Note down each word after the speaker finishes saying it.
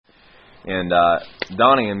And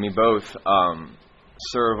Donnie and me both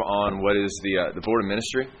serve on what is the Board of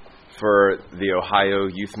Ministry for the Ohio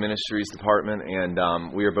Youth Ministries Department,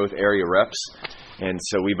 and we are both area reps. And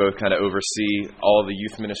so we both kind of oversee all the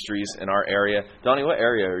youth ministries in our area. Donnie, what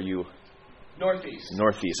area are you? Northeast.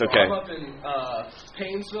 Northeast, So okay. I'm up in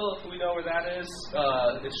Paynesville, if we know where that is.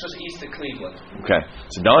 It's just east of Cleveland. Okay.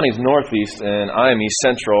 So Donnie's Northeast, and I am East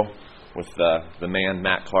Central with the man,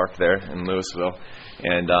 Matt Clark, there in Louisville.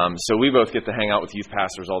 And so we both get to hang out with youth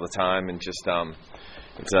pastors all the time, and just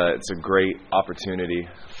it's a great opportunity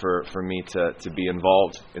for me to be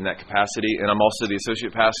involved in that capacity. And I'm also the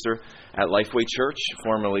associate pastor at Lifeway Church,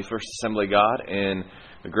 formerly First Assembly of God, in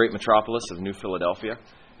the great metropolis of New Philadelphia.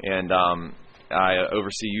 And I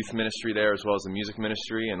oversee youth ministry there as well as the music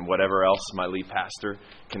ministry and whatever else my lead pastor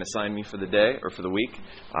can assign me for the day or for the week.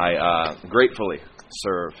 I gratefully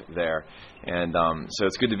serve there. And so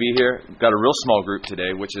it's good to be here. We've got a real small group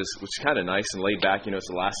today, which is kind of nice and laid back. You know, it's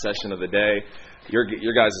the last session of the day. Your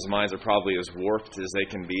guys' minds are probably as warped as they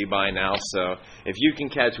can be by now. So if you can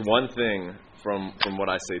catch one thing from what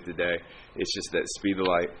I say today, it's just that Speed the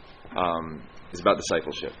Light is about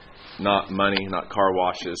discipleship. Not money, not car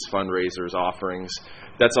washes, fundraisers, offerings.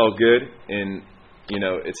 That's all good, and you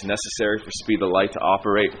know it's necessary for Speed the Light to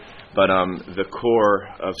operate. But the core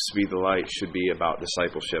of Speed the Light should be about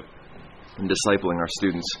discipleship and discipling our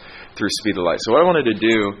students through Speed the Light. So what I wanted to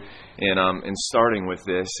do, in starting with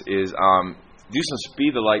this, is do some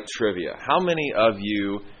Speed the Light trivia. How many of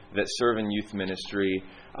you that serve in youth ministry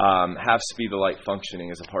have Speed the Light functioning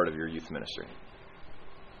as a part of your youth ministry?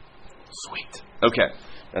 Sweet. Okay,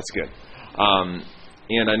 that's good.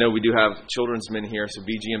 And I know we do have children's men here, so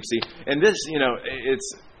BGMC. And this, you know,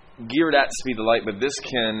 it's geared at Speed the Light, but this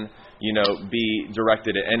can, you know, be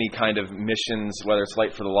directed at any kind of missions, whether it's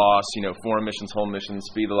Light for the Lost, you know, foreign missions, home missions,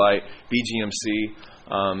 Speed the Light,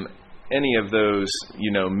 BGMC. Any of those,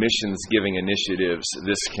 you know, missions-giving initiatives,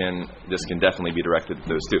 this can definitely be directed at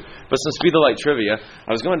those too. But some Speed the Light trivia,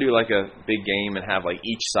 I was going to do like a big game and have like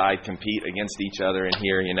each side compete against each other in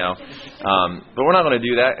here, you know. But we're not going to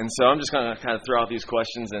do that, and so I'm just going to kind of throw out these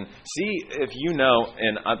questions and see if you know.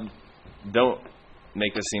 And don't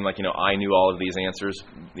make this seem like, you know, I knew all of these answers,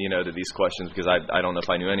 you know, to these questions, because I don't know if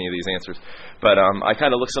I knew any of these answers. But I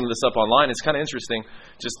kind of looked some of this up online. It's kind of interesting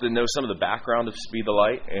just to know some of the background of Speed the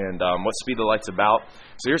Light and what Speed the Light's about.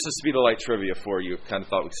 So here's some Speed the Light trivia for you. Kind of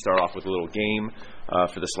thought we'd start off with a little game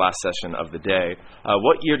for this last session of the day.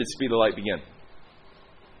 What year did Speed the Light begin?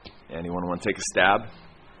 Anyone want to take a stab?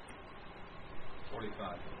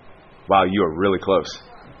 45. Wow, you are really close.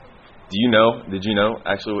 Did you know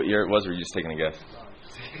actually what year it was, or are you just taking a guess?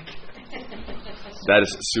 That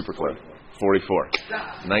is super close. 44.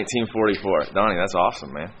 1944. Donnie, that's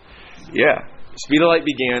awesome, man. Yeah. Speed the Light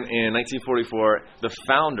began in 1944. The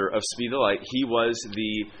founder of Speed the Light, he was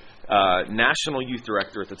the National Youth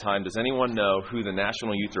Director at the time. Does anyone know who the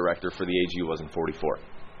National Youth Director for the AGU was in 44?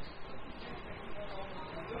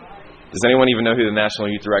 Does anyone even know who the National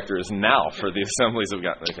Youth Director is now for the Assemblies of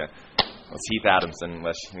God? Okay. It's Heath Adamson,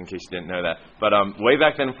 in case you didn't know that. But way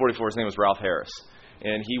back then in 44, his name was Ralph Harris.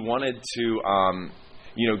 And he wanted to,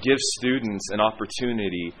 give students an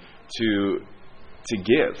opportunity to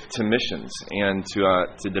give to missions and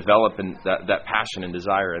to develop that passion and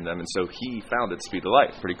desire in them. And so he founded Speed the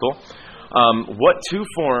Light. Pretty cool. What two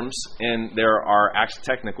forms, and there are actual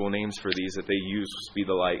technical names for these that they use Speed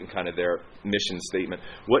the Light in kind of their mission statement.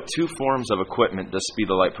 What two forms of equipment does Speed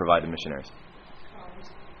the Light provide to missionaries?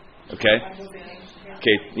 Okay,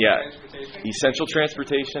 yeah. Essential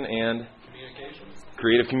transportation and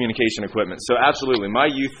creative communication equipment. So absolutely, my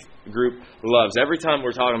youth group loves, every time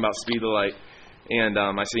we're talking about Speed the Light, and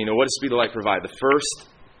I say, what does Speed the Light provide? The first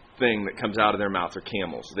thing that comes out of their mouths are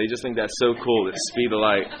camels. They just think that's so cool that Speed the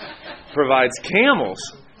Light provides camels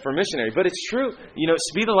for missionaries. But it's true.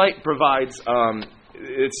 Speed the Light provides,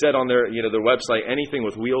 it said on their website, anything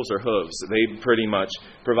with wheels or hooves, they pretty much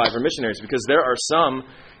provide for missionaries, because there are some,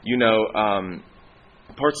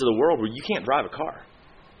 parts of the world where you can't drive a car.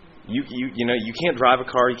 You can't drive a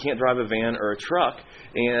car, you can't drive a van or a truck,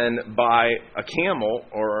 and buy a camel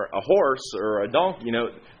or a horse or a donkey.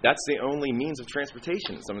 That's the only means of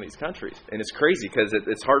transportation in some of these countries, and it's crazy because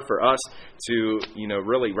it's hard for us to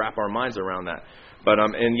really wrap our minds around that. But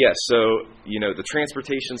the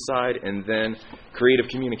transportation side, and then creative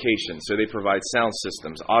communication. So they provide sound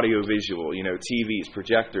systems, audio visual, TVs,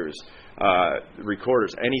 projectors,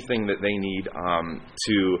 recorders, anything that they need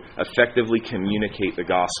to effectively communicate the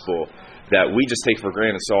gospel that we just take for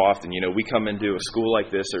granted so often. We come into a school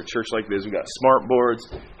like this or a church like this, we've got smart boards,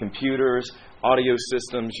 computers, audio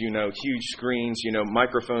systems, huge screens,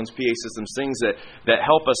 microphones, PA systems, things that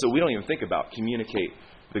help us that we don't even think about communicate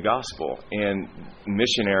the gospel. And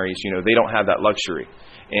missionaries, they don't have that luxury.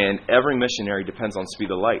 And every missionary depends on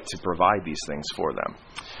Speed the Light to provide these things for them.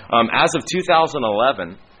 As of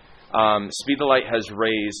 2011, Speed the Light has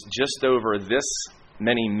raised just over this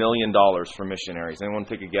many $1 million for missionaries. Anyone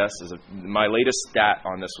take a guess? My latest stat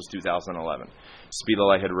on this was 2011. Speed the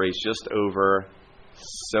Light had raised just over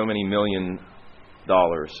so many $1 million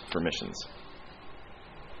for missions.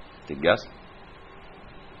 Take a guess?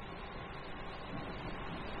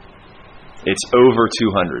 It's over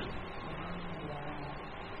 200.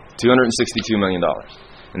 $262 million.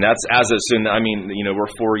 And that's as of soon, we're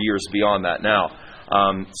 4 years beyond that now.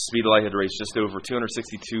 Speed the Light had raised just over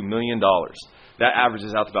 $262 million. That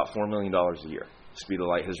averages out to about $4 million a year. Speed the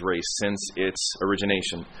Light has raised since its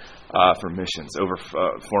origination for missions, over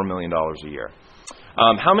 $4 million a year.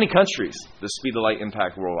 How many countries does Speed the Light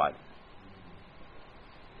impact worldwide?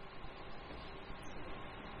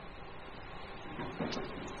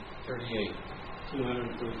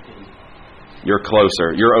 You're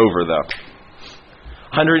closer. You're over, though.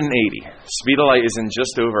 180. Speed the Light is in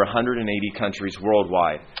just over 180 countries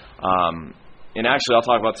worldwide. And actually, I'll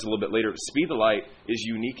talk about this a little bit later. Speed the Light is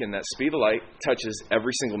unique in that Speed the Light touches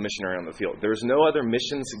every single missionary on the field. There's no other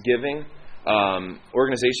missions-giving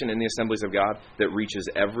organization in the Assemblies of God that reaches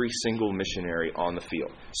every single missionary on the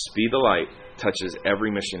field. Speed the Light touches every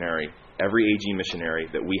missionary, every AG missionary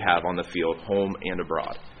that we have on the field, home and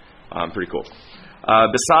abroad. Pretty cool.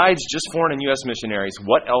 Besides just foreign and U.S. missionaries,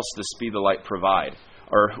 what else does Speed the Light provide?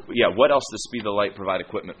 What else does Speed the Light provide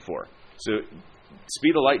equipment for? So,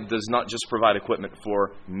 Speed the Light does not just provide equipment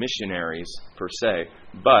for missionaries per se,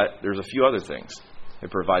 but there's a few other things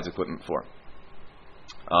it provides equipment for.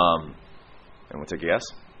 And we'll take a guess.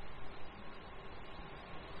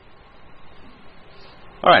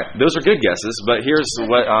 All right, those are good guesses, but here's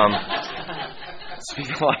what Speed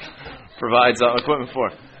the Light provides equipment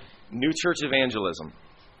for. New church evangelism,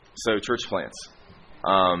 so church plants.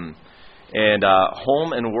 And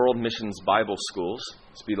home and world missions Bible schools.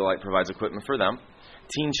 Speed the Light provides equipment for them.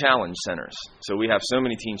 Teen Challenge centers. So we have so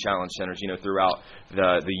many Teen Challenge centers, throughout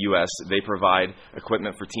the U.S. They provide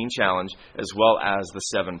equipment for Teen Challenge as well as the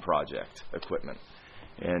 7 Project equipment.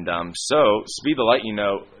 And so Speed the Light,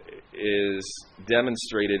 is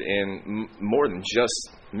demonstrated in more than just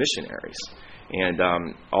missionaries and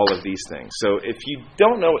all of these things. So if you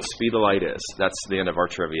don't know what Speed the Light is, that's the end of our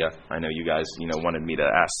trivia. I know you guys, wanted me to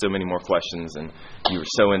ask so many more questions, and you were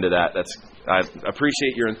so into that. I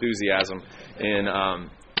appreciate your enthusiasm in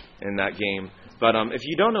that game. But if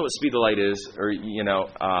you don't know what Speed the Light is, or you're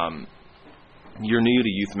new to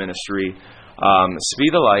youth ministry,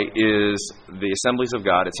 Speed the Light is the Assemblies of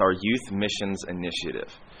God. It's our youth missions initiative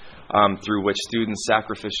through which students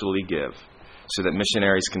sacrificially give, so that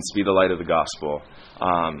missionaries can speed the light of the gospel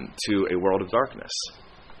to a world of darkness.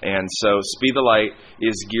 And so Speed the Light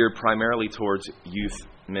is geared primarily towards youth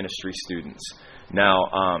ministry students. Now,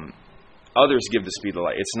 others give to Speed the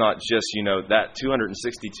Light. It's not just, that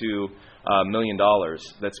 $262 million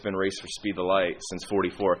that's been raised for Speed the Light since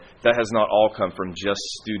 44. That has not all come from just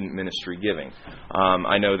student ministry giving.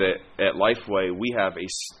 I know that at Lifeway, we have a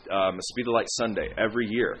Speed the Light Sunday every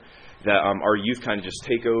year that our youth kind of just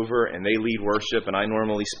take over, and they lead worship, and I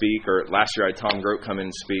normally speak, or last year I had Tom Grote come in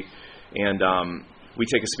and speak, and we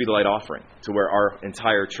take a Speed the Light offering to where our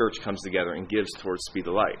entire church comes together and gives towards Speed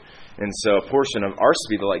the Light. And so a portion of our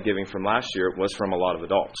Speed the Light giving from last year was from a lot of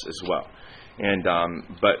adults as well. And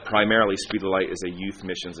but primarily Speed the Light is a youth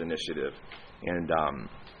missions initiative. And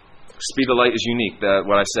Speed the Light is unique,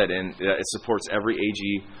 what I said, and it supports every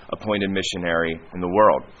AG appointed missionary in the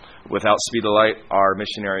world. Without Speed the Light, our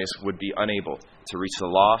missionaries would be unable to reach the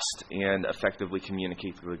lost and effectively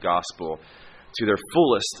communicate the gospel to their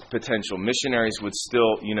fullest potential. Missionaries would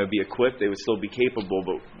still, be equipped, they would still be capable,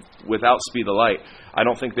 but without Speed the Light, I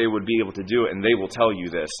don't think they would be able to do it, and they will tell you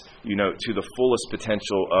this, to the fullest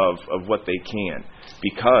potential of what they can,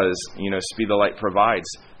 because, Speed the Light provides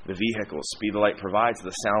the vehicles. Speed the Light provides the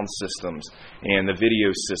sound systems and the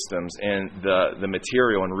video systems and the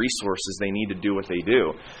material and resources they need to do what they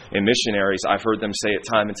do. And missionaries, I've heard them say it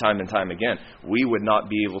time and time and time again, we would not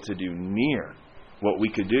be able to do near what we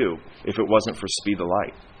could do if it wasn't for Speed the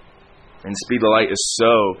Light. And Speed the Light is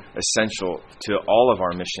so essential to all of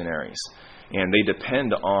our missionaries. And they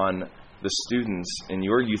depend on the students in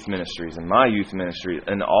your youth ministries and my youth ministry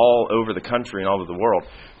and all over the country and all over the world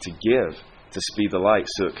to give to Speed the Light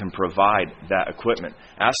so it can provide that equipment.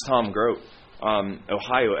 Ask Tom Grote.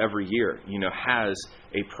 Ohio every year, has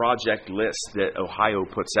a project list that Ohio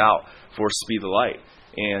puts out for Speed the Light.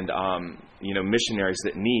 And, missionaries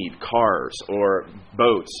that need cars or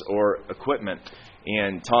boats or equipment.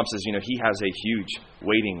 And Tom says, he has a huge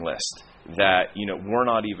waiting list that, we're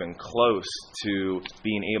not even close to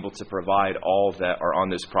being able to provide all that are on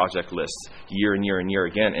those project lists year and year and year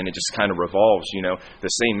again. And it just kind of revolves, the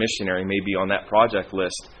same missionary may be on that project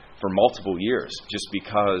list for multiple years just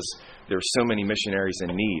because there's so many missionaries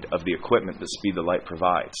in need of the equipment that Speed the Light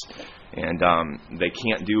provides. And they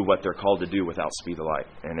can't do what they're called to do without Speed the Light.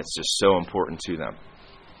 And it's just so important to them.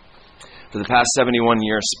 For the past 71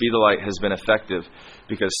 years, Speed the Light has been effective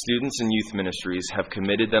because students and youth ministries have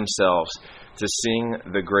committed themselves to seeing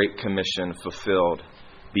the Great Commission fulfilled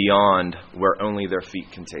beyond where only their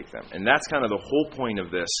feet can take them. And that's kind of the whole point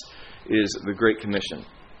of this, is the Great Commission.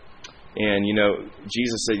 And,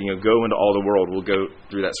 Jesus said, go into all the world. We'll go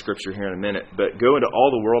through that scripture here in a minute. But go into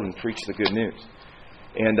all the world and preach the good news.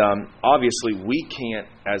 And obviously, we can't,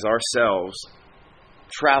 as ourselves,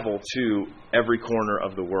 travel to every corner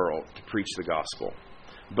of the world to preach the gospel.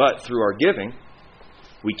 But through our giving,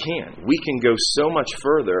 we can. We can go so much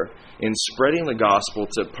further in spreading the gospel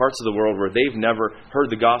to parts of the world where they've never heard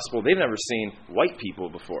the gospel. They've never seen white people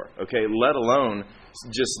before, okay, let alone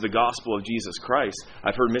just the gospel of Jesus Christ.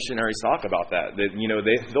 I've heard missionaries talk about that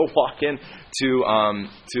they'll walk in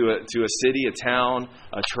to a city, a town,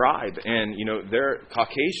 a tribe, and they're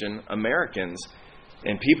Caucasian Americans,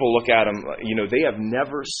 and people look at them, they have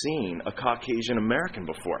never seen a Caucasian American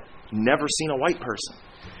before, never seen a white person.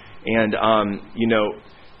 And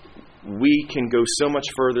we can go so much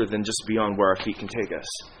further than just beyond where our feet can take us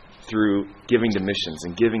through giving to missions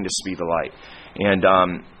and giving to Speed the Light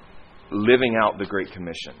and living out the Great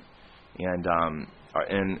Commission and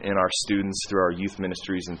our students through our youth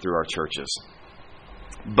ministries and through our churches.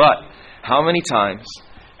 But how many times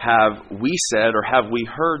have we said, or have we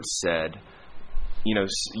heard said,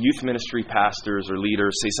 youth ministry pastors or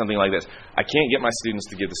leaders say something like this: I can't get my students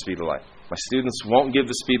to give the Speed the Light. My students won't give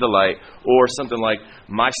the Speed the Light. Or something like,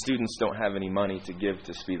 my students don't have any money to give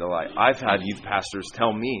to Speed the Light. I've had youth pastors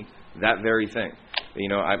tell me that very thing.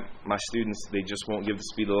 My students, they just won't give the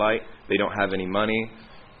Speed the Light. They don't have any money.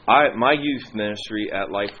 My youth ministry at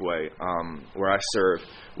Lifeway, where I serve,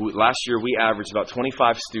 last year we averaged about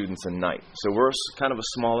 25 students a night. So we're kind of a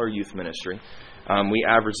smaller youth ministry. We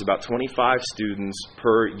averaged about 25 students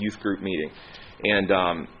per youth group meeting.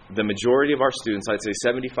 And the majority of our students, I'd say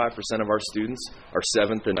 75% of our students, are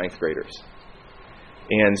 7th and 9th graders.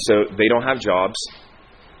 And so they don't have jobs.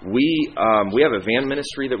 We have a van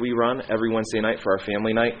ministry that we run every Wednesday night for our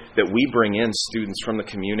family night, that we bring in students from the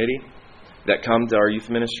community that come to our youth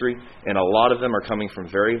ministry. And a lot of them are coming from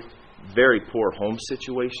very, very poor home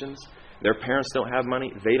situations. Their parents don't have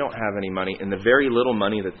money. They don't have any money. And the very little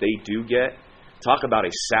money that they do get, talk about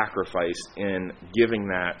a sacrifice in giving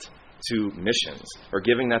that to missions or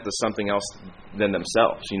giving that to something else than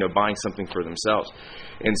themselves, buying something for themselves.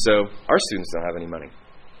 And so our students don't have any money.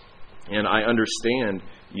 And I understand,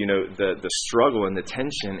 the struggle and the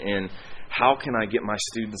tension in how can I get my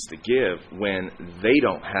students to give when they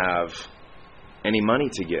don't have any money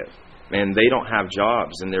to give and they don't have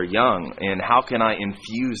jobs and they're young, and how can I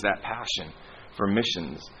infuse that passion for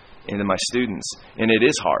missions into my students? And it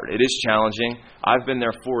is hard. It is challenging. I've been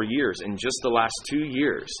there 4 years. In just the last 2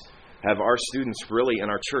 years, have our students really in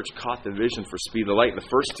our church caught the vision for Speed the Light. The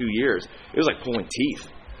first 2 years, it was like pulling teeth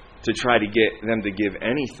to try to get them to give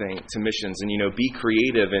anything to missions and, be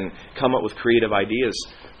creative and come up with creative ideas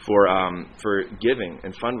for giving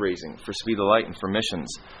and fundraising for Speed the Light and for missions.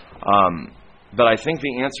 But I think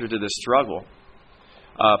the answer to this struggle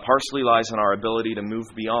partially lies in our ability to move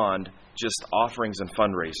beyond just offerings and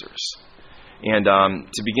fundraisers and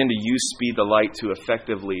to begin to use Speed the Light to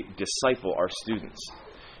effectively disciple our students.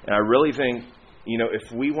 And I really think,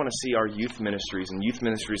 if we want to see our youth ministries and youth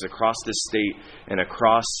ministries across this state and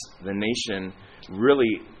across the nation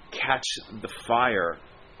really catch the fire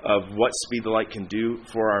of what Speed the Light can do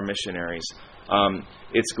for our missionaries,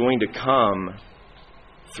 it's going to come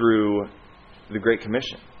through the Great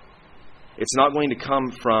Commission. It's not going to come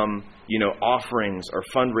from, offerings or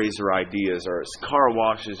fundraiser ideas or car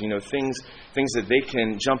washes, things that they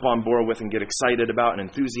can jump on board with and get excited about and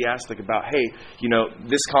enthusiastic about. Hey,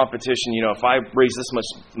 this competition, if I raise this much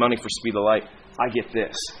money for Speed the Light, I get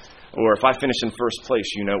this. Or if I finish in first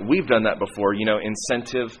place, we've done that before,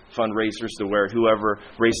 incentive fundraisers to where whoever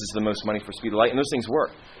raises the most money for Speed the Light. And those things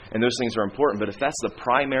work. And those things are important. But if that's the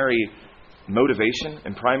primary motivation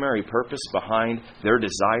and primary purpose behind their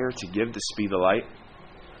desire to give to Speed the Light,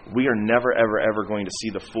 we are never, ever, ever going to see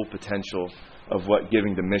the full potential of what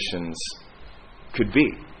giving to missions could be.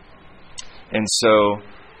 And so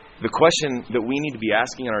the question that we need to be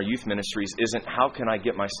asking in our youth ministries isn't, how can I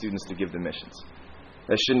get my students to give to missions?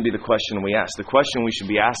 That shouldn't be the question we ask. The question we should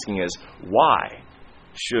be asking is, why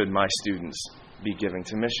should my students be giving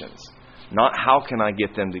to missions? Not how can I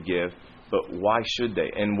get them to give, but why should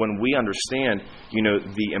they? And when we understand,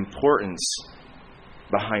 the importance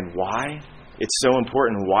behind why, it's so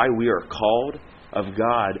important why we are called of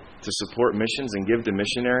God to support missions and give to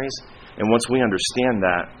missionaries. And once we understand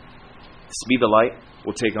that, Speed the Light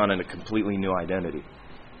will take on a completely new identity.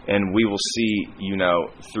 And we will see,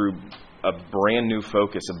 through a brand new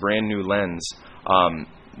focus, a brand new lens,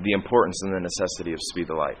 the importance and the necessity of Speed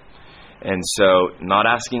the Light. And so, not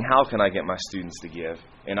asking how can I get my students to give.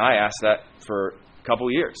 And I asked that for a couple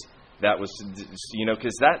of years. That was,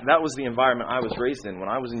 because that was the environment I was raised in when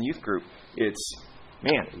I was in youth group. It's,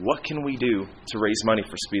 man, what can we do to raise money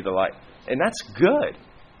for Speed the Light? And that's good.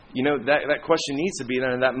 That question needs to be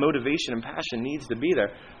there, and that motivation and passion needs to be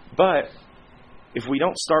there. But if we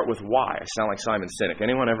don't start with why, I sound like Simon Sinek.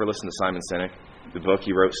 Anyone ever listen to Simon Sinek? The book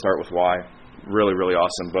he wrote, Start With Why. Really, really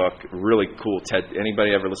awesome book. Really cool TED.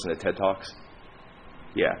 Anybody ever listen to TED Talks?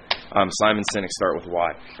 Yeah. Simon Sinek, Start With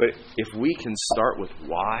Why. But if we can start with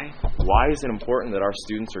why is it important that our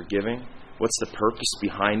students are giving? What's the purpose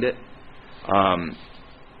behind it?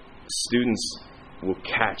 Students will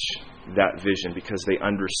catch that vision because they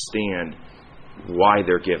understand why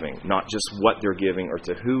they're giving, not just what they're giving or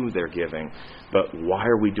to who they're giving, but why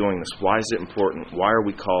are we doing this? Why is it important? Why are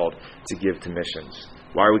we called to give to missions?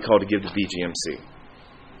 Why are we called to give to BGMC?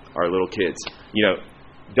 Our little kids.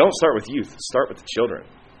 Don't start with youth. Start with the children.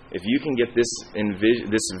 If you can get this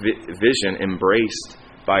vision embraced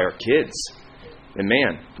by our kids, then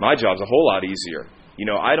man, my job's a whole lot easier.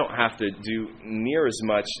 I don't have to do near as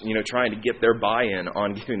much, trying to get their buy-in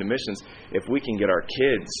on giving to missions if we can get our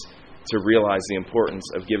kids to realize the importance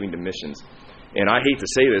of giving to missions. And I hate to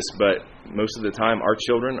say this, but most of the time our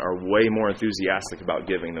children are way more enthusiastic about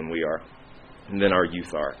giving than we are, than our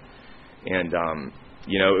youth are. And,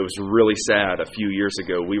 it was really sad a few years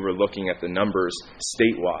ago. We were looking at the numbers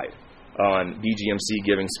statewide on BGMC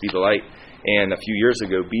giving Speed the Light. And a few years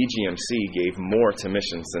ago, BGMC gave more to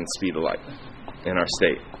missions than Speed the Light in our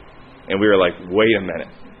state. And we were like, wait a minute.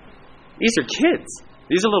 These are kids.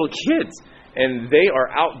 These are little kids. And they are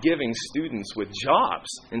out giving students with jobs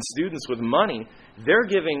and students with money. They're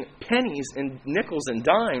giving pennies and nickels and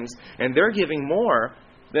dimes, and they're giving more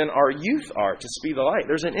than our youth are to Speed the Light.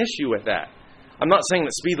 There's an issue with that. I'm not saying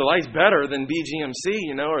that Speed the Light's better than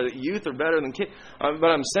BGMC, or that youth are better than kids. But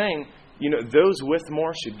I'm saying, those with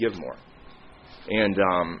more should give more. And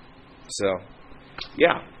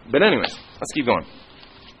yeah. But anyways, let's keep going.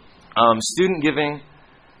 Student giving,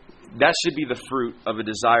 that should be the fruit of a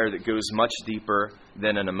desire that goes much deeper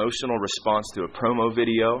than an emotional response to a promo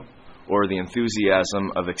video or the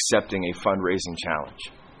enthusiasm of accepting a fundraising challenge.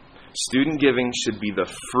 Student giving should be the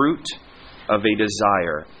fruit of a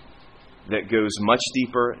desire that goes much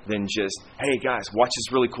deeper than just, hey guys, watch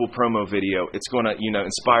this really cool promo video. It's going to,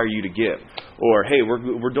 inspire you to give. Or, hey,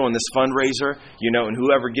 we're doing this fundraiser, and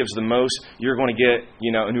whoever gives the most, you're going to get,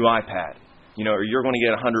 a new iPad, or you're going to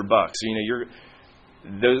get $100.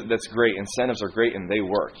 That's great. Incentives are great and they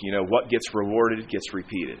work. What gets rewarded gets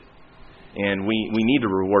repeated. And we need to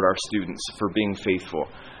reward our students for being faithful.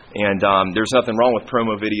 And there's nothing wrong with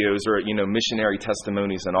promo videos or, missionary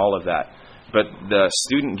testimonies and all of that. But the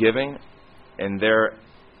student giving and their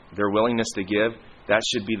willingness to give, that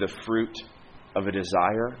should be the fruit of a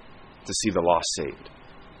desire to see the lost saved.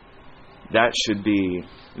 That should be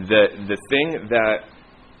the thing that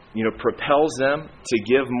propels them to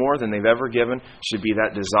give more than they've ever given, should be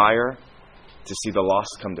that desire to see the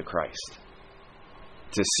lost come to Christ.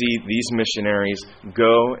 To see these missionaries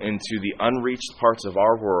go into the unreached parts of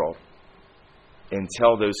our world and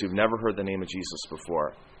tell those who've never heard the name of Jesus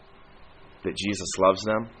before that Jesus loves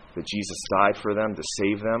them, that Jesus died for them to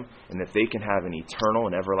save them, and that they can have an eternal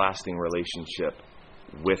and everlasting relationship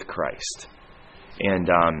with Christ. And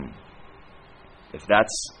if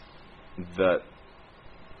that's the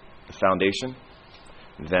foundation,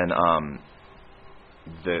 then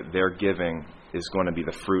their giving is going to be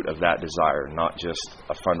the fruit of that desire, not just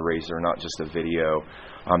a fundraiser, not just a video,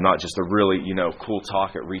 not just a really, cool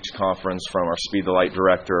talk at Reach Conference from our Speed the Light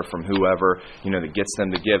director, from whoever, that gets them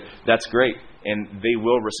to give. That's great. And they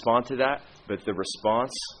will respond to that, but the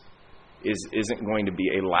response isn't going to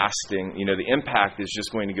be a lasting, the impact is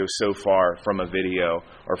just going to go so far from a video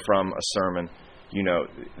or from a sermon.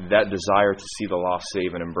 that desire to see the lost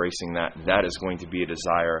saved and embracing that is going to be a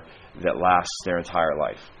desire that lasts their entire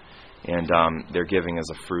life. And their giving is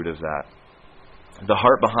a fruit of that. The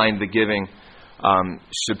heart behind the giving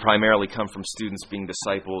should primarily come from students being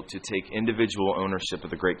discipled to take individual ownership of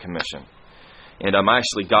the Great Commission. And I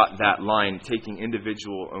actually got that line, taking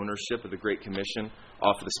individual ownership of the Great Commission,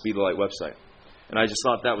 off of the Speed the Light website. And I just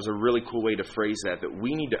thought that was a really cool way to phrase that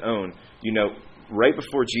we need to own, right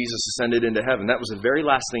before Jesus ascended into heaven, that was the very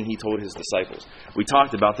last thing he told his disciples. We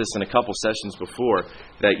talked about this in a couple sessions before,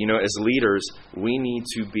 that, as leaders, we need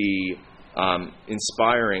to be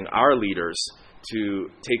inspiring our leaders to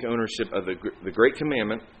take ownership of the Great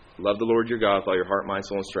Commandment, love the Lord your God with all your heart, mind,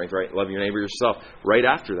 soul, and strength, right? Love your neighbor yourself. Right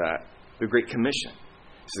after that, the Great Commission.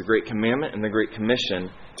 It's the Great Commandment and the Great Commission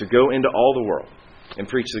to go into all the world and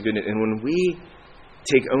preach the good news. And when we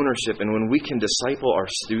take ownership and when we can disciple our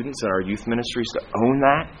students and our youth ministries to own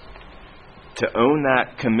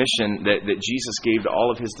that commission that Jesus gave to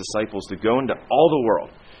all of his disciples, to go into all the world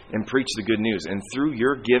and preach the good news. And through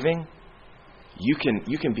your giving, you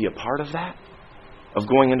can be a part of that, of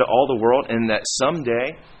going into all the world, and that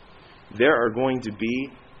someday there are going to be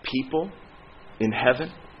people in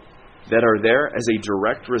heaven that are there as a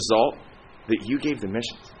direct result that you gave the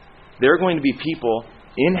missions. There are going to be people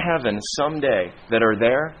in heaven someday that are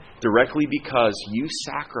there directly because you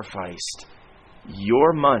sacrificed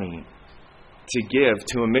your money to give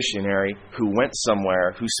to a missionary who went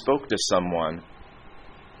somewhere, who spoke to someone,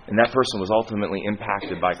 and that person was ultimately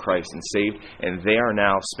impacted by Christ and saved, and they are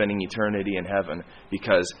now spending eternity in heaven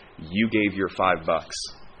because you gave your $5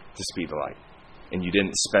 to Speed the Light, and you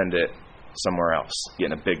didn't spend it somewhere else,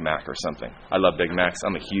 getting a Big Mac or something. I love Big Macs.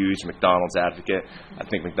 I'm a huge McDonald's advocate. I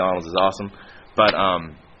think McDonald's is awesome. But,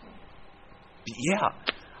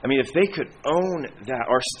 if they could own that,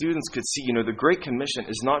 our students could see, the Great Commission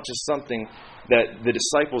is not just something that the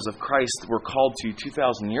disciples of Christ were called to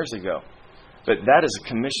 2,000 years ago. But that is a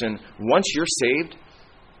commission. Once you're saved,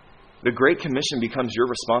 the Great Commission becomes your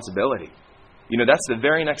responsibility. That's the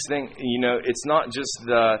very next thing. It's not just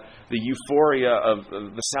the euphoria of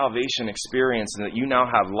the salvation experience and that you now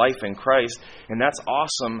have life in Christ, and that's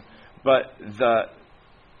awesome. But the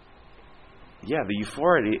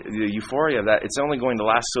euphoria of that, it's only going to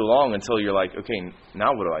last so long until you're like, okay,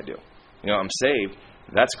 now what do I do? I'm saved.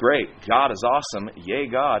 That's great. God is awesome. Yay,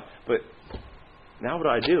 God. But now what do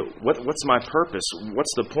I do? What's my purpose?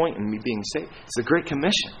 What's the point in me being saved? It's the Great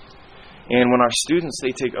Commission. And when our students,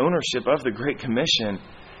 they take ownership of the Great Commission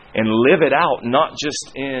and live it out, not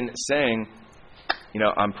just in saying,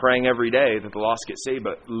 I'm praying every day that the lost get saved,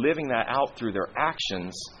 but living that out through their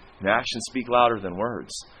actions. And actions speak louder than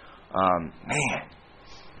words.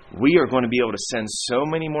 We are going to be able to send so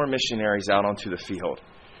many more missionaries out onto the field.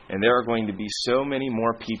 And there are going to be so many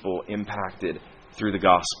more people impacted through the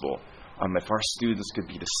gospel. If our students could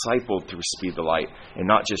be discipled through Speed the Light and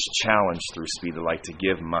not just challenged through Speed the Light to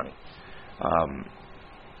give money.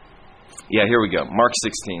 Here we go. Mark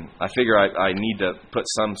 16. I figure I need to put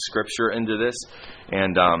some scripture into this.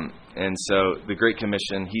 And so the Great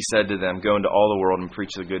Commission, he said to them, go into all the world and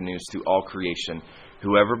preach the good news to all creation.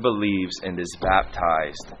 Whoever believes and is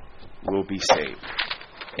baptized will be saved.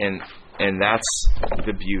 And that's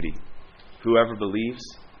the beauty. Whoever believes,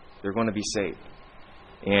 they're going to be saved.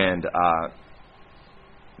 And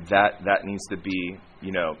that needs to be,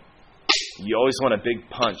 you always want a big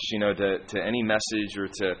punch, to any message or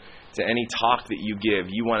to any talk that you give.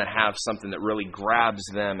 You want to have something that really grabs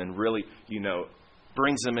them and really,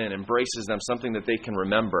 brings them in, embraces them, something that they can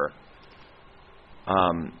remember.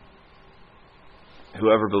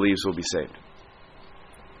 Whoever believes will be saved.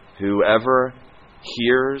 Whoever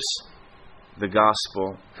hears the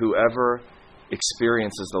gospel, whoever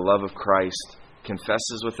experiences the love of Christ,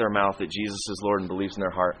 confesses with their mouth that Jesus is Lord and believes in their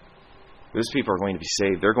heart, those people are going to be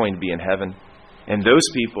saved. They're going to be in heaven. And those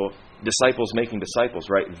people, disciples making disciples,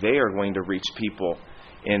 right? They are going to reach people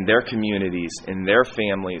in their communities, in their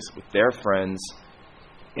families, with their friends.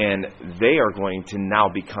 And they are going to now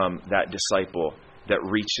become that disciple that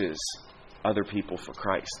reaches other people for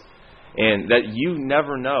Christ. And that you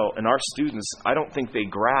never know. And our students, I don't think they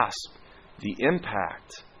grasp the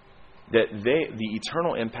impact the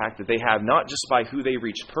eternal impact that they have, not just by who they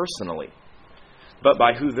reach personally, but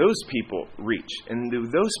by who those people reach, and who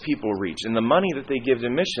those people reach, and the money that they give to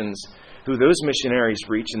missions, who those missionaries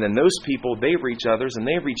reach, and then those people, they reach others, and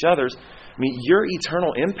they reach others. Your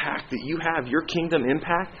eternal impact that you have, your kingdom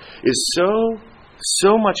impact, is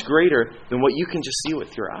so much greater than what you can just see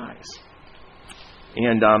with your eyes.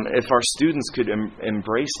 And if our students could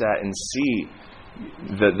embrace that and see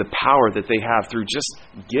the power that they have through just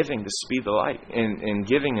giving to Speed the Light and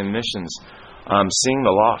giving in missions, seeing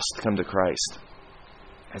the lost come to Christ.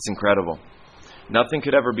 It's incredible. Nothing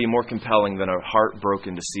could ever be more compelling than a heart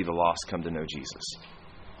broken to see the lost come to know Jesus.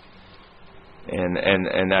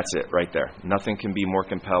 And that's it right there. Nothing can be more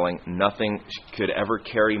compelling. Nothing could ever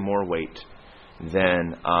carry more weight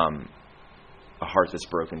than a heart that's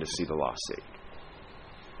broken to see the lost saved.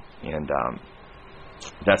 And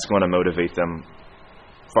that's going to motivate them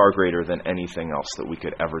far greater than anything else that we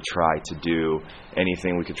could ever try to do,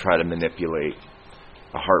 anything we could try to manipulate.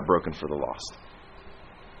 A heart broken for the lost.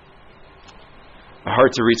 A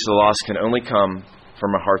heart to reach the lost can only come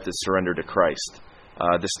from a heart that's surrendered to Christ.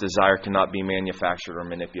 This desire cannot be manufactured or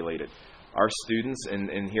manipulated. Our students,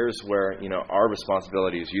 and here's where our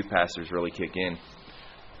responsibility as youth pastors really kick in.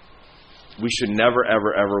 We should never,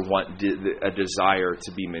 ever, ever want a desire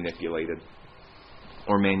to be manipulated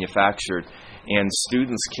or manufactured. And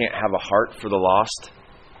students can't have a heart for the lost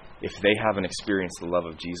if they haven't experienced the love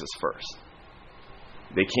of Jesus first.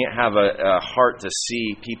 They can't have a heart to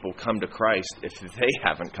see people come to Christ if they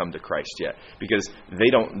haven't come to Christ yet, because they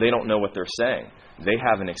don't know what they're saying. They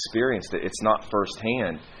haven't experienced it. It's not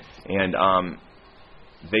firsthand, and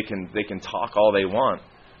they can talk all they want,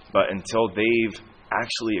 but until they've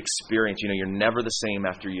actually experienced, you're never the same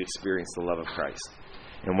after you experience the love of Christ.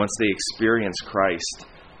 And once they experience Christ,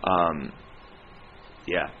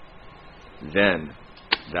 then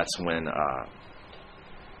that's when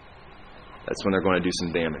they're going to do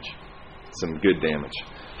some damage, some good damage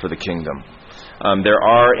for the kingdom. There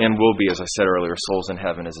are and will be, as I said earlier, souls in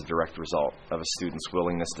heaven as a direct result of a student's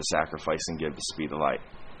willingness to sacrifice and give to speed the light.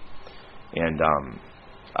 And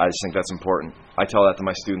I just think that's important. I tell that to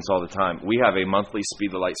my students all the time. We have a monthly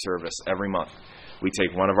Speed the Light service every month. We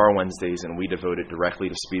take one of our Wednesdays and we devote it directly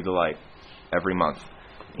to Speed the Light every month.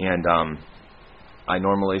 And I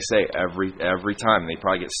normally say every time, they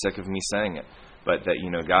probably get sick of me saying it, but that,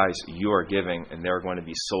 guys, you are giving, and there are going to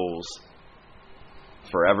be souls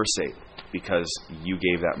forever saved because you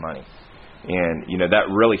gave that money. And, that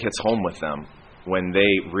really hits home with them when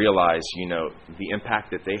they realize, the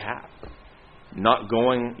impact that they have. Not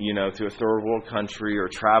going, to a third world country or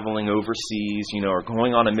traveling overseas, or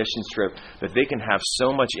going on a missions trip, but they can have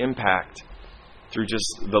so much impact through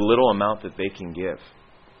just the little amount that they can give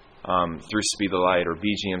through Speed the Light or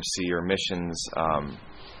BGMC or missions.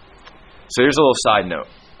 So here's a little side note.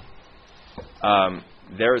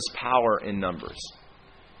 There is power in numbers.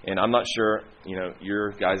 And I'm not sure,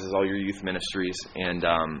 your guys' all your youth ministries and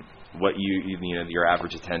what your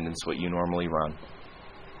average attendance, what you normally run.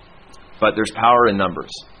 But there's power in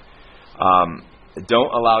numbers.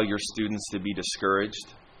 Don't allow your students to be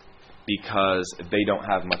discouraged because they don't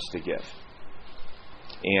have much to give.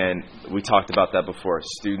 And we talked about that before.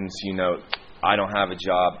 Students, I don't have a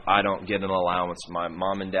job. I don't get an allowance. My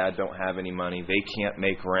mom and dad don't have any money. They can't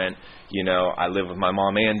make rent. I live with my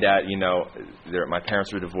mom and dad. My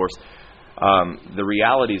parents were divorced. The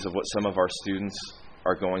realities of what some of our students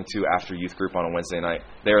are going to after youth group on a Wednesday night,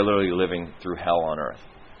 they are literally living through hell on earth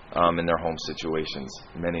in their home situations,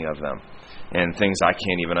 many of them. And things I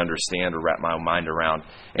can't even understand or wrap my mind around.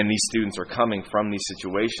 And these students are coming from these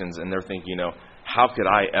situations and they're thinking, how could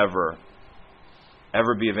I ever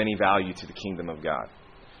be of any value to the kingdom of God?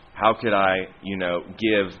 How could I,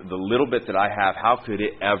 give the little bit that I have, how could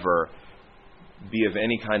it ever be of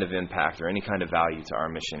any kind of impact or any kind of value to our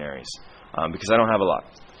missionaries? Because I don't have a lot.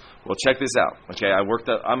 Well, check this out. Okay,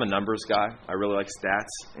 I'm a numbers guy. I really like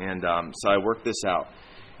stats. And so I worked this out.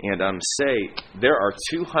 And say there are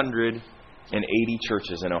 280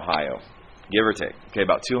 churches in Ohio, give or take. Okay,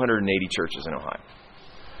 about 280 churches in Ohio.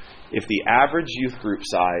 If the average youth group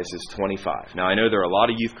size is 25, now I know there are a lot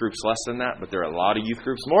of youth groups less than that, but there are a lot of youth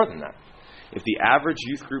groups more than that. If the average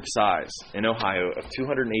youth group size in Ohio of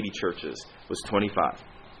 280 churches was 25,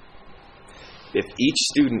 if each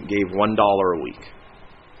student gave $1 a week,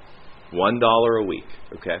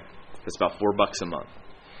 okay, that's about $4 a month.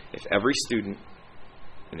 If every student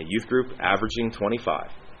in a youth group averaging 25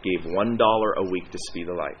 gave $1 a week to Speed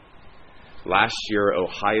the Light, last year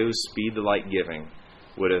Ohio's Speed the Light giving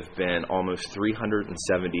would have been almost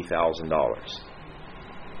 $370,000.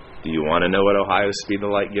 Do you want to know what Ohio's Speed the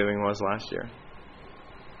Light giving was last year?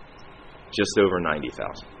 Just over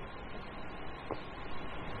 $90,000.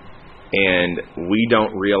 And we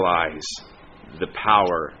don't realize the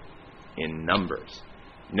power in numbers.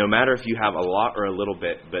 No matter if you have a lot or a little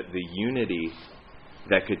bit, but the unity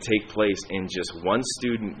that could take place in just one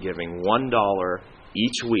student giving $1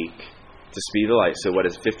 each week to Speed the Light. So what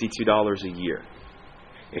is $52 a year?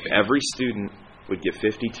 If every student would give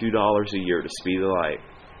 $52 a year to Speed the Light,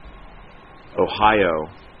 Ohio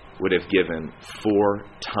would have given 4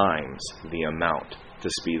 times the amount to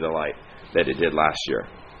Speed the Light that it did last year.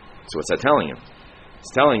 So what's that telling you?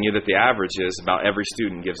 It's telling you that the average is about every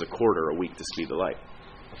student gives a quarter a week to Speed the Light.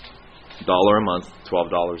 $1 a month,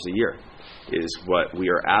 $12 a year is what we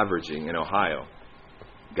are averaging in Ohio.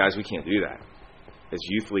 Guys, we can't do that. As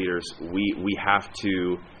youth leaders, we have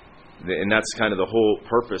to, and that's kind of the whole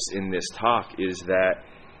purpose in this talk, is that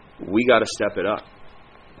we got to step it up.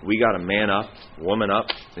 We got to man up, woman up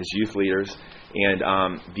as youth leaders, and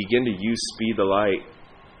begin to use Speed the Light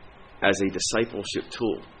as a discipleship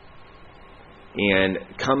tool. And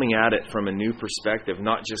coming at it from a new perspective,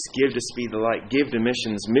 not just give to Speed the Light, give to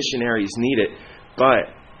missions, missionaries need it,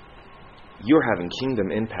 but you're having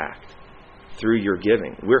kingdom impact through your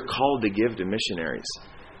giving. We're called to give to missionaries.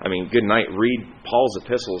 I mean, good night, read Paul's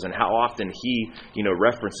epistles and how often he,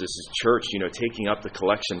 references his church, taking up the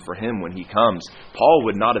collection for him when he comes. Paul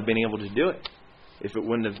would not have been able to do it if it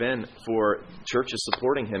wouldn't have been for churches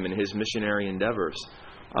supporting him in his missionary endeavors.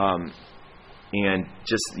 And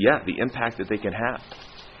just, the impact that they can have.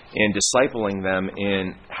 And discipling them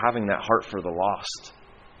in having that heart for the lost.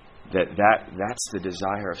 That's the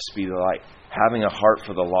desire of Speed the Light. Having a heart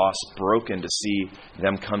for the lost, broken to see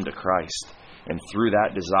them come to Christ. And through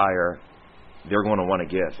that desire, they're going to want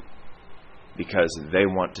to give. Because they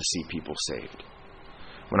want to see people saved.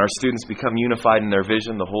 When our students become unified in their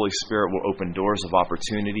vision, the Holy Spirit will open doors of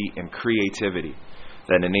opportunity and creativity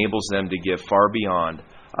that enables them to give far beyond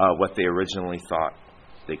what they originally thought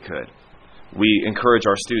they could. We encourage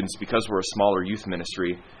our students, because we're a smaller youth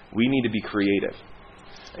ministry, we need to be creative.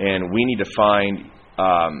 And we need to find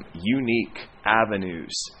unique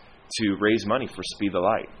avenues to raise money for Speed the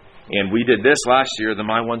Light. And we did this last year, the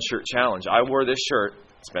My One Shirt Challenge. I wore this shirt.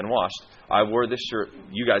 It's been washed. I wore this shirt.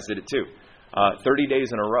 You guys did it too. 30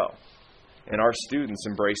 days in a row. And our students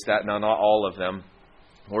embraced that. Now, not all of them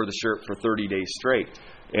wore the shirt for 30 days straight.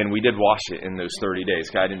 And we did wash it in those 30 days.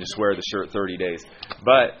 I didn't just wear the shirt 30 days.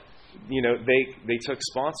 But, they took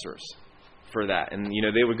sponsors for that. And,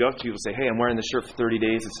 they would go up to people and say, hey, I'm wearing this shirt for 30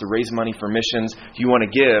 days. It's to raise money for missions. If you want to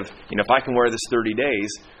give, if I can wear this 30 days,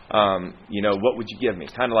 what would you give me?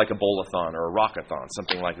 Kind of like a bowl-a-thon or a rock-a-thon,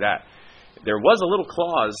 something like that. There was a little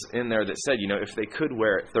clause in there that said, if they could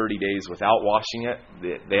wear it 30 days without washing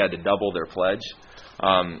it, they had to double their pledge.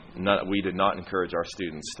 We did not encourage our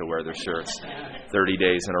students to wear their shirts 30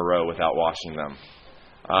 days in a row without washing them.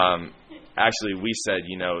 Actually, we said,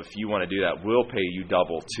 if you want to do that, we'll pay you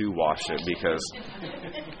double to wash it because,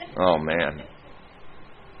 oh man.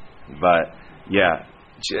 But,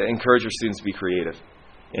 encourage your students to be creative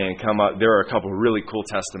and come up. There are a couple of really cool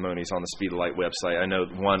testimonies on the Speed the Light website. I know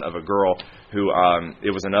one of a girl who,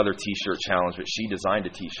 it was another T-shirt challenge, but she designed a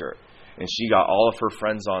T-shirt. And she got all of her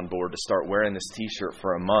friends on board to start wearing this T-shirt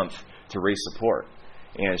for a month to raise support.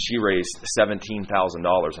 And she raised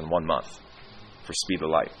 $17,000 in 1 month for Speed the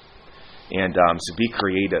Light. And so be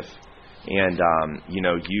creative and,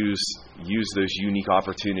 use those unique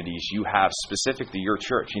opportunities you have specific to your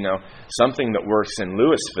church. Something that works in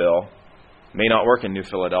Louisville may not work in New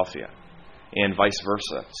Philadelphia and vice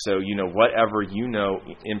versa. So, whatever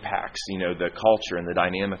impacts, the culture and the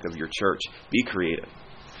dynamic of your church, be creative.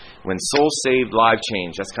 When souls saved, lives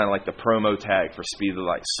changed. That's kind of like the promo tag for Speed the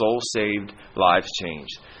Light. Souls saved, lives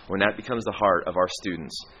changed. When that becomes the heart of our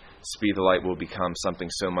students, Speed the Light will become something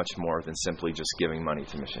so much more than simply just giving money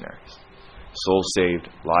to missionaries. Souls saved,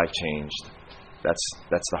 life changed.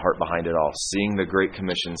 That's the heart behind it all. Seeing the Great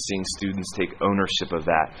Commission, seeing students take ownership of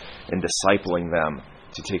that and discipling them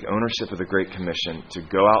to take ownership of the Great Commission, to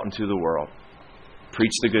go out into the world,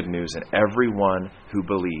 preach the good news, and everyone who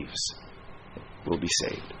believes will be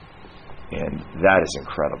saved. And that is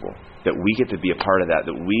incredible, that we get to be a part of that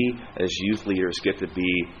we as youth leaders get to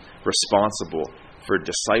be responsible for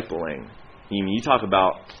discipling. You talk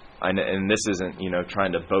about, and this isn't,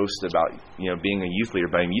 trying to boast about, being a youth leader,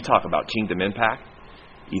 but you talk about kingdom impact,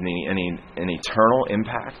 an eternal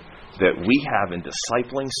impact that we have in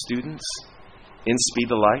discipling students in Speed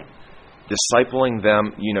the Light, discipling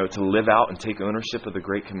them, to live out and take ownership of the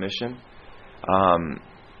Great Commission,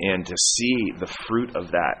 and to see the fruit of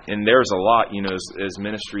that. And there's a lot, as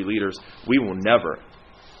ministry leaders, we will never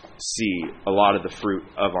see a lot of the fruit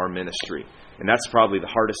of our ministry. And that's probably the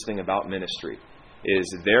hardest thing about ministry,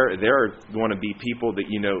 is there are going to be people that,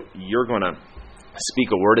 you're going to speak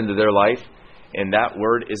a word into their life, and that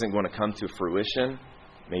word isn't going to come to fruition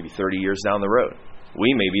maybe 30 years down the road.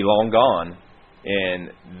 We may be long gone,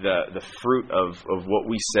 and the fruit of what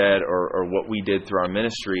we said or what we did through our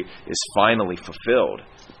ministry is finally fulfilled.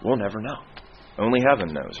 We'll never know. Only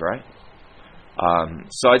heaven knows, right?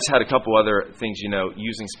 So I just had a couple other things,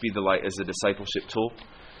 using Speed the Light as a discipleship tool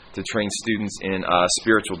to train students in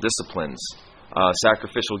spiritual disciplines.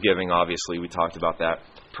 Sacrificial giving, obviously, we talked about that.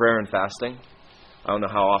 Prayer and fasting. I don't know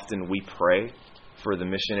how often we pray for the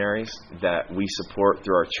missionaries that we support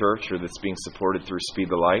through our church or that's being supported through Speed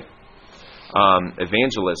the Light.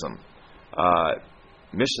 Evangelism,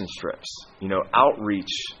 mission trips,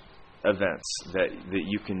 outreach events that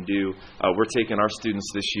you can do. We're taking our students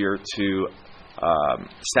this year to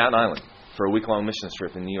Staten Island for a week-long mission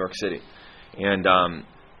trip in New York City. And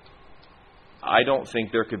I don't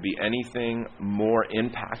think there could be anything more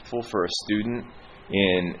impactful for a student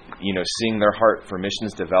in seeing their heart for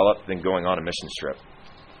missions develop than going on a missions trip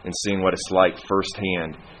and seeing what it's like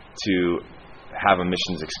firsthand to have a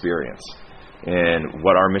missions experience and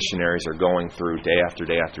what our missionaries are going through day after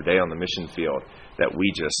day after day on the mission field that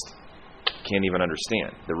we just can't even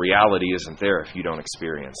understand. The reality isn't there if you don't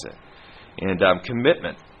experience it. And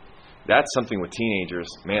commitment. That's something with teenagers,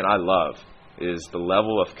 man, I love, is the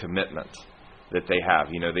level of commitment that they have.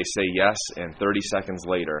 They say yes, and 30 seconds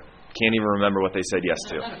later, can't even remember what they said yes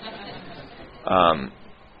to.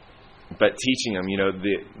 But teaching them,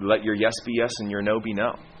 let your yes be yes and your no be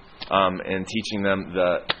no. And teaching them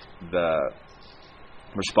the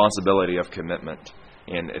responsibility of commitment.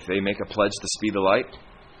 And if they make a pledge to Speed the Light,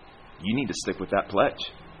 you need to stick with that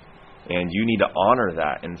pledge. And you need to honor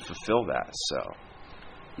that and fulfill that. So,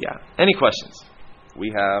 yeah. Any questions? We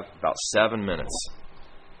have about 7 minutes.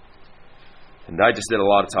 And I just did a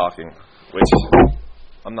lot of talking, which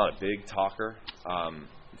I'm not a big talker.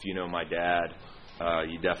 If you know my dad,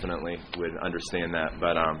 you definitely would understand that.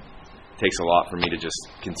 But it takes a lot for me to just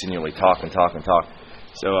continually talk and talk and talk.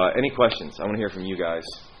 So any questions? I want to hear from you guys.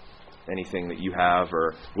 Anything that you have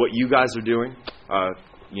or what you guys are doing,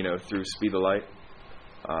 through Speed the Light.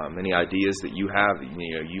 Any ideas that you have,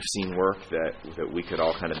 you've seen work that we could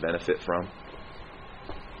all kind of benefit from?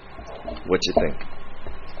 What you think?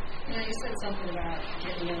 You said something about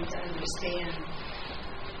getting them to understand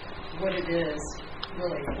what it is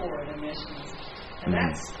really for the missions. And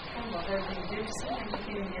that's kind of a hard thing to do. Sometimes you can't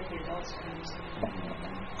even get the adults to understand.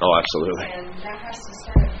 Oh, absolutely. And that has to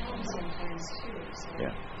start at home sometimes, too. So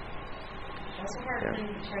yeah. That's a hard thing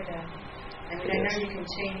to try to... I know you can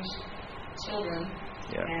change children,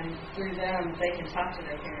 and through them, they can talk to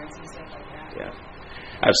their parents and stuff like that. Yeah,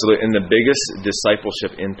 absolutely. And the biggest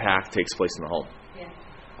discipleship impact takes place in the home. Yeah.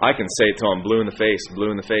 I can say it to them, blue in the face,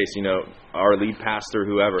 our lead pastor,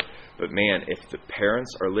 whoever. But man, if the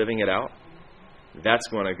parents are living it out, that's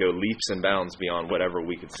going to go leaps and bounds beyond whatever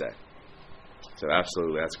we could say. So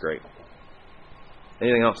absolutely, that's great.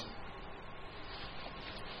 Anything else?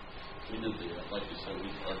 We did like you said,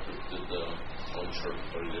 our church did the One Shirt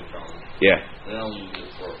 30-day challenge. Yeah. We not only did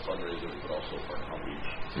it for a fundraiser, but also for an outreach.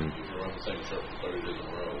 If you run the same shirt for 30 days in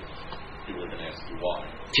a row, people are going to ask you why.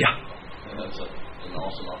 Yeah. And that's an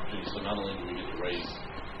awesome opportunity. So not only do we get to raise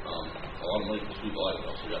a lot of money for Speed the Light, we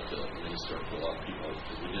also got to minister to a lot of people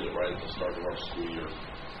because we did it right at the start of our school year.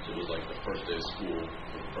 So it was like the first day of school,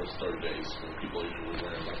 the first 30 days, when people usually were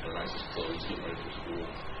wearing like their nicest clothes, getting ready for school.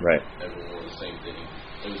 Right. Everyone wore the same thing.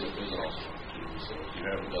 It was an awesome opportunity. So if you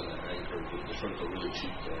haven't done that, I encourage you. The shirts are really cheap.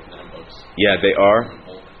 They're like $9. Yeah, they are.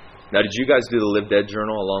 Now, did you guys do the Live Dead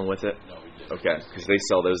Journal along with it? No, we didn't. Okay, because they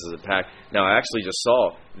sell those as a pack. Now, I actually just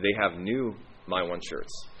saw they have new My One shirts.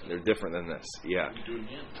 They're different than this. Yeah. We do it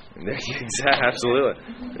again. Exactly. Absolutely.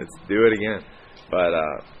 Let's do it again. But,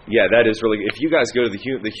 yeah, that is really good. If you guys go to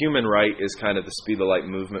the Human Right is kind of the Speed the Light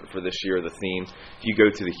movement for this year, the theme. If you go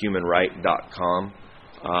to thehumanright.com,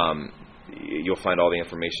 you'll find all the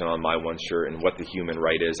information on My One Shirt and what the Human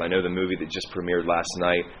Right is. I know the movie that just premiered last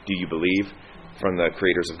night, Do You Believe, from the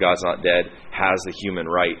creators of God's Not Dead, has the human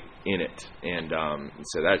right in it. And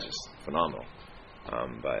so that's just phenomenal.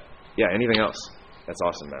 But, yeah, anything else? That's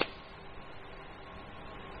awesome, Matt.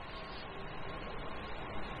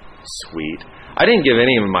 Sweet. I didn't give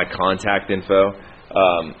any of my contact info.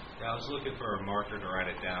 I was looking for a marker to write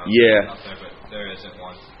it down. Yeah. Up there, but there isn't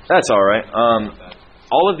one. That's all right.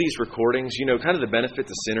 All of these recordings, kind of the benefit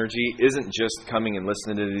to Synergy isn't just coming and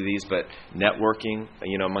listening to these, but networking,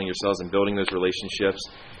 among yourselves and building those relationships.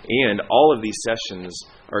 And all of these sessions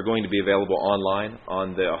are going to be available online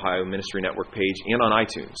on the Ohio Ministry Network page and on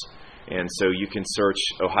iTunes. And so you can search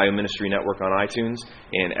Ohio Ministry Network on iTunes,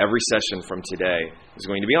 and every session from today is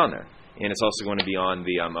going to be on there. And it's also going to be on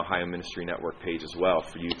the Ohio Ministry Network page as well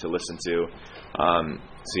for you to listen to.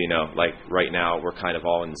 So, like right now, we're kind of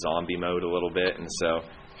all in zombie mode a little bit. And so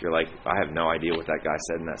if you're like, I have no idea what that guy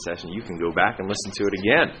said in that session, you can go back and listen to it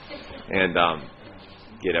again and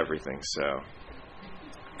get everything. So,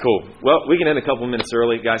 cool. Well, we can end a couple minutes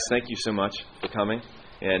early. Guys, thank you so much for coming.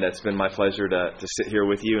 and it's been my pleasure to sit here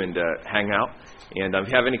with you and hang out. And if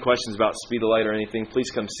you have any questions about Speed the Light or anything, please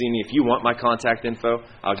come see me. If you want my contact info,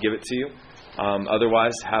 I'll give it to you.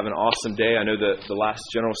 Otherwise, have an awesome day. I know that the last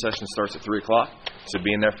general session starts at 3 o'clock, so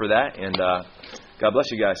be in there for that. And God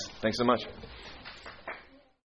bless you guys. Thanks so much.